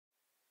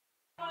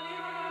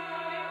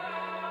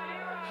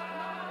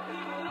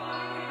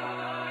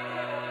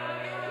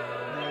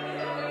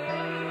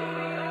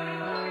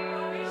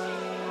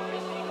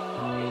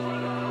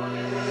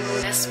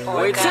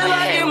Wait till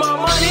I get my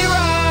money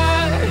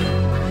right.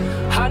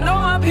 I know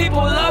my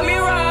people love me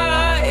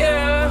right,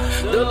 yeah.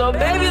 The little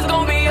baby's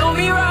gon' be on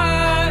me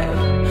right.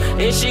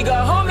 And she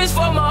got homies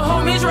for my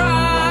homies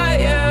right,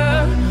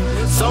 yeah.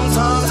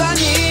 Sometimes I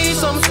need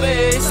some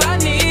space, I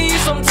need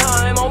some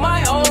time on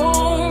my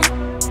own.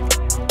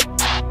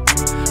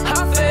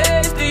 I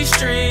face these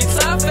streets,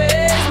 I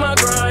face my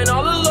grind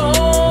all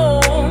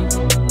alone.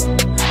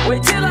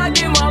 Wait till I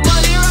get my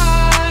money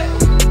right.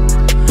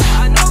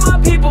 I know my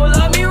people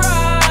love me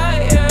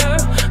right, yeah.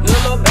 The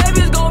little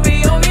baby's gon'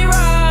 be on me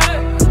right.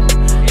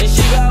 And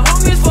she got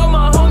homies for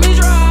my homies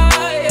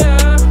right,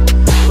 yeah.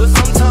 But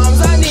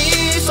sometimes I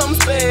need some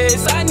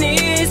space, I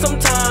need some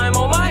time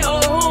on my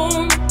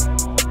own.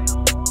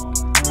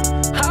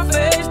 I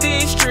face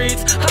these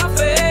streets, I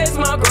face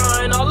my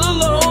grind all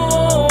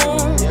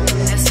alone.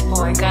 This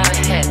boy got a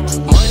hit.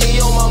 Money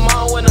on my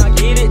mind when I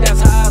get it,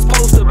 that's how it's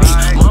supposed to be.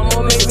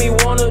 Mama make me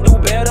wanna do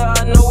better,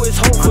 I know it's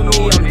hope for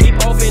me. I'm deep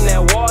off in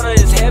that water,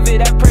 it's heavy,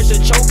 that pressure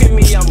choking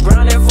me. I'm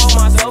grinding for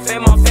myself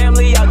and my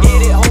family, I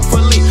get it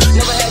hopefully.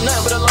 Never had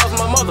nothing but the love of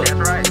my mother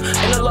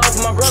and the love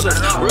of my brothers.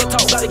 Real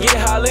talk, gotta get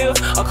how I live.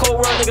 A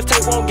cold world niggas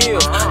take won't give.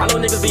 I know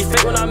niggas be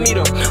fake when I meet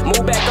them.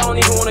 Move back, I don't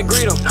even wanna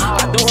greet them.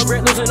 I don't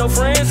regret losing no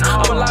friends,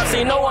 I'm alive, so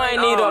you know I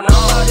ain't need them.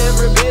 Know about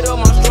every bit of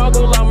my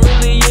struggle, I'm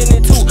really in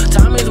it too.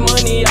 Time is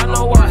money, I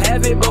know I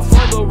have it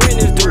before the rent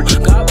is due.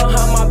 God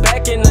behind my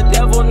back and the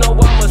devil know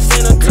I'm a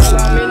sinner. Girl,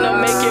 I'm into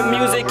making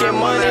music and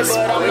money,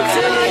 but I'm not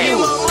into you.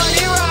 My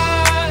money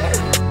right.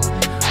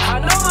 I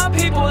know my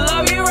people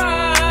love me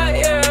right,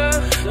 yeah.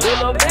 The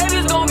little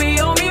baby's gon' be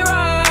on me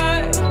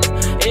right.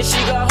 And she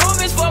got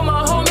homies for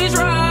my homies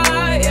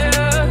right,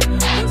 yeah.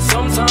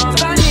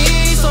 Sometimes I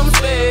need some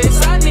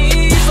space, I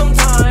need some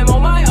time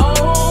on my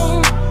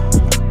own.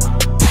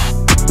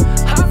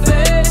 I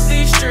face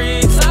these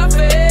streets, I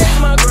face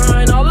my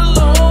grind all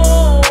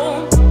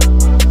alone.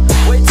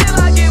 Wait till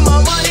I get my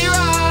money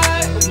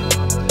right.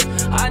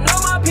 I know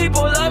my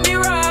people love me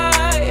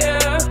right,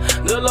 yeah.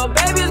 The little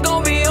baby's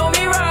gon' be on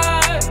me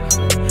right.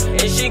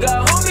 And she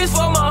got homies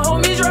for my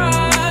homies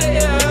right,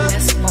 yeah.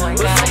 This boy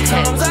But got a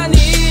sometimes hit. I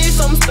need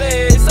some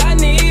space, I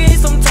need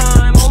some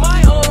time on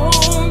my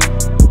own.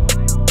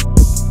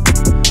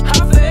 I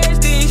face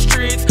these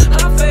streets,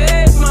 I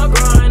face my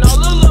grind all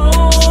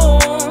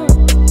alone.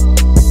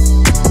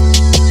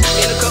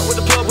 In the cup with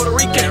the plug Puerto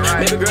Rican,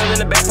 baby girl in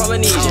the back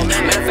Polynesian.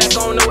 Matter of fact, I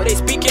don't know what they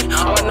speaking.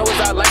 All I know is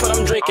I like what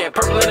I'm drinking.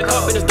 Purple in the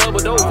cup and it's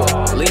doubled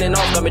over. Leaning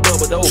off got me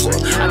doubled over.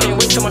 I can't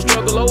wait till my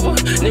struggle over.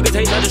 Niggas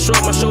hate, I just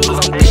shrug my shoulders.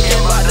 I'm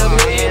thinking about the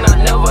million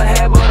I never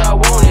had, but I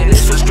want it.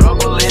 It's a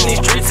struggle in these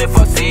streets. If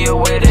I see a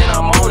way, then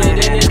I'm on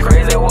it. And it's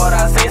crazy what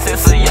I seen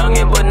since a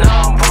youngin', but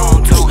now I'm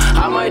prone to.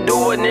 I might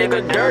do a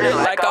nigga dirty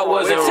like I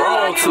wasn't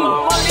wrong to.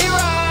 Money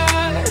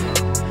right.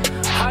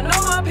 I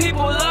know my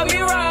people love me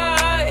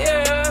right,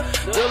 yeah.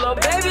 The little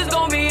baby's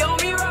gon' be